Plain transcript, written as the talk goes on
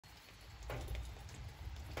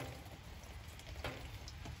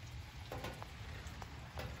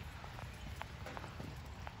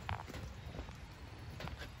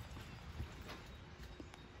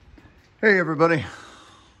Hey everybody,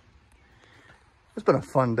 it's been a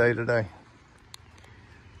fun day today.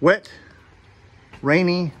 Wet,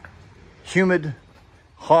 rainy, humid,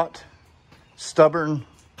 hot, stubborn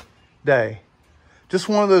day. Just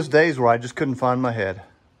one of those days where I just couldn't find my head.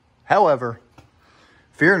 However,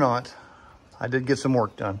 fear not, I did get some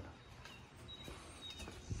work done.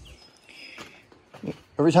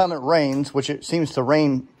 Every time it rains, which it seems to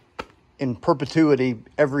rain in perpetuity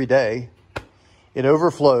every day, it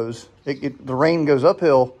overflows. The rain goes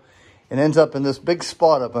uphill and ends up in this big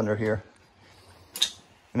spot up under here.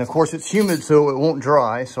 And of course it's humid, so it won't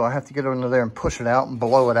dry. So I have to get under there and push it out and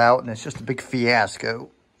blow it out. And it's just a big fiasco.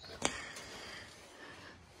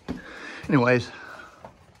 Anyways,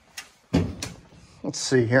 let's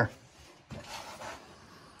see here.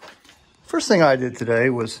 First thing I did today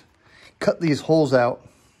was cut these holes out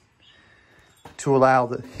to allow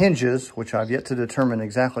the hinges, which I've yet to determine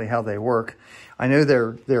exactly how they work. I know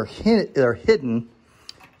they're hidden,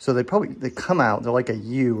 so they come out. They're like a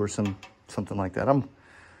U or something like that.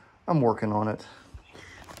 I'm working on it.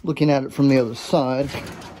 Looking at it from the other side.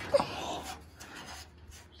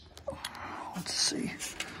 Let's see.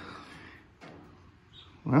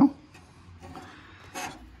 Well,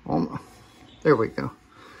 there we go.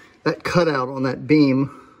 That cutout on that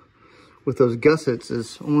beam with those gussets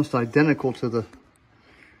is almost identical to the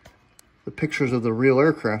pictures of the real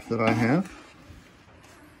aircraft that I have.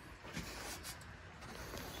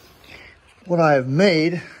 What I have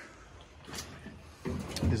made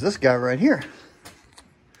is this guy right here.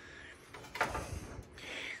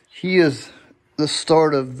 He is the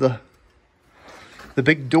start of the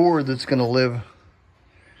big door that's going to live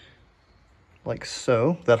like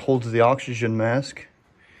so. That holds the oxygen mask.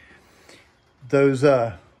 Those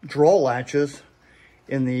draw latches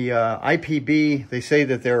in the IPB, they say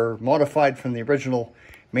that they're modified from the original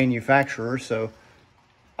manufacturer. So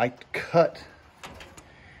I cut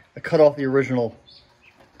off the original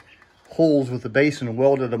holes with the base and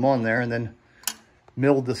welded them on there, and then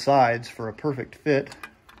milled the sides for a perfect fit.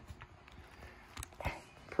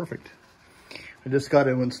 Perfect. I just got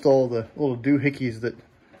to install the little doohickeys that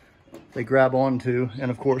they grab onto,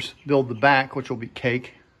 and of course build the back, which will be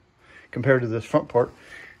cake compared to this front part.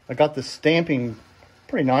 I got the stamping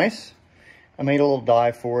pretty nice. I made a little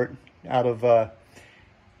die for it out of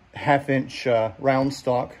 1/2-inch round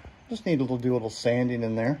stock. Just need to do a little sanding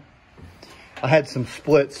in there. I had some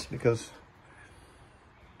splits because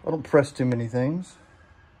I don't press too many things.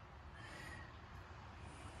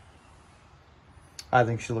 I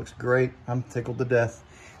think she looks great. I'm tickled to death.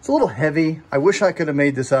 It's a little heavy. I wish I could have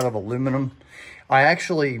made this out of aluminum. I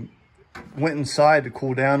actually went inside to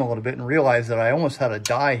cool down a little bit and realized that I almost had a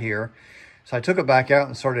die here. So I took it back out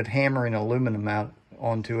and started hammering aluminum out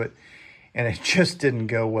onto it, and it just didn't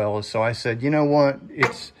go well. So I said, you know what?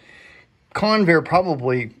 It's Convair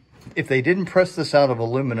probably, if they didn't press this out of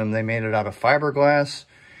aluminum, they made it out of fiberglass.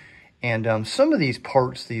 And some of these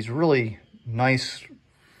parts, these really nice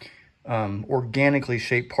organically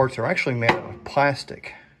shaped parts, are actually made out of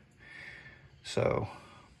plastic. So,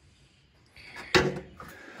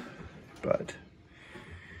 but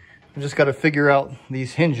I just got to figure out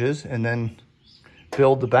these hinges and then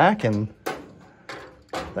build the back, and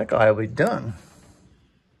that guy will be done.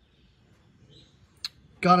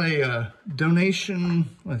 Got a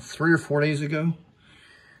donation 3 or 4 days ago.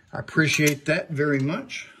 I appreciate that very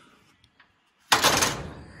much.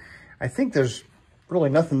 I think there's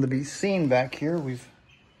really nothing to be seen back here. We've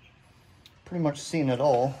pretty much seen it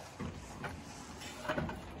all.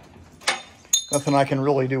 Nothing I can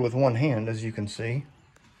really do with one hand, as you can see.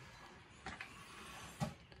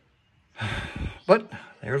 But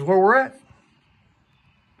there's where we're at.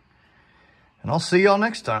 And I'll see y'all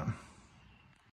next time.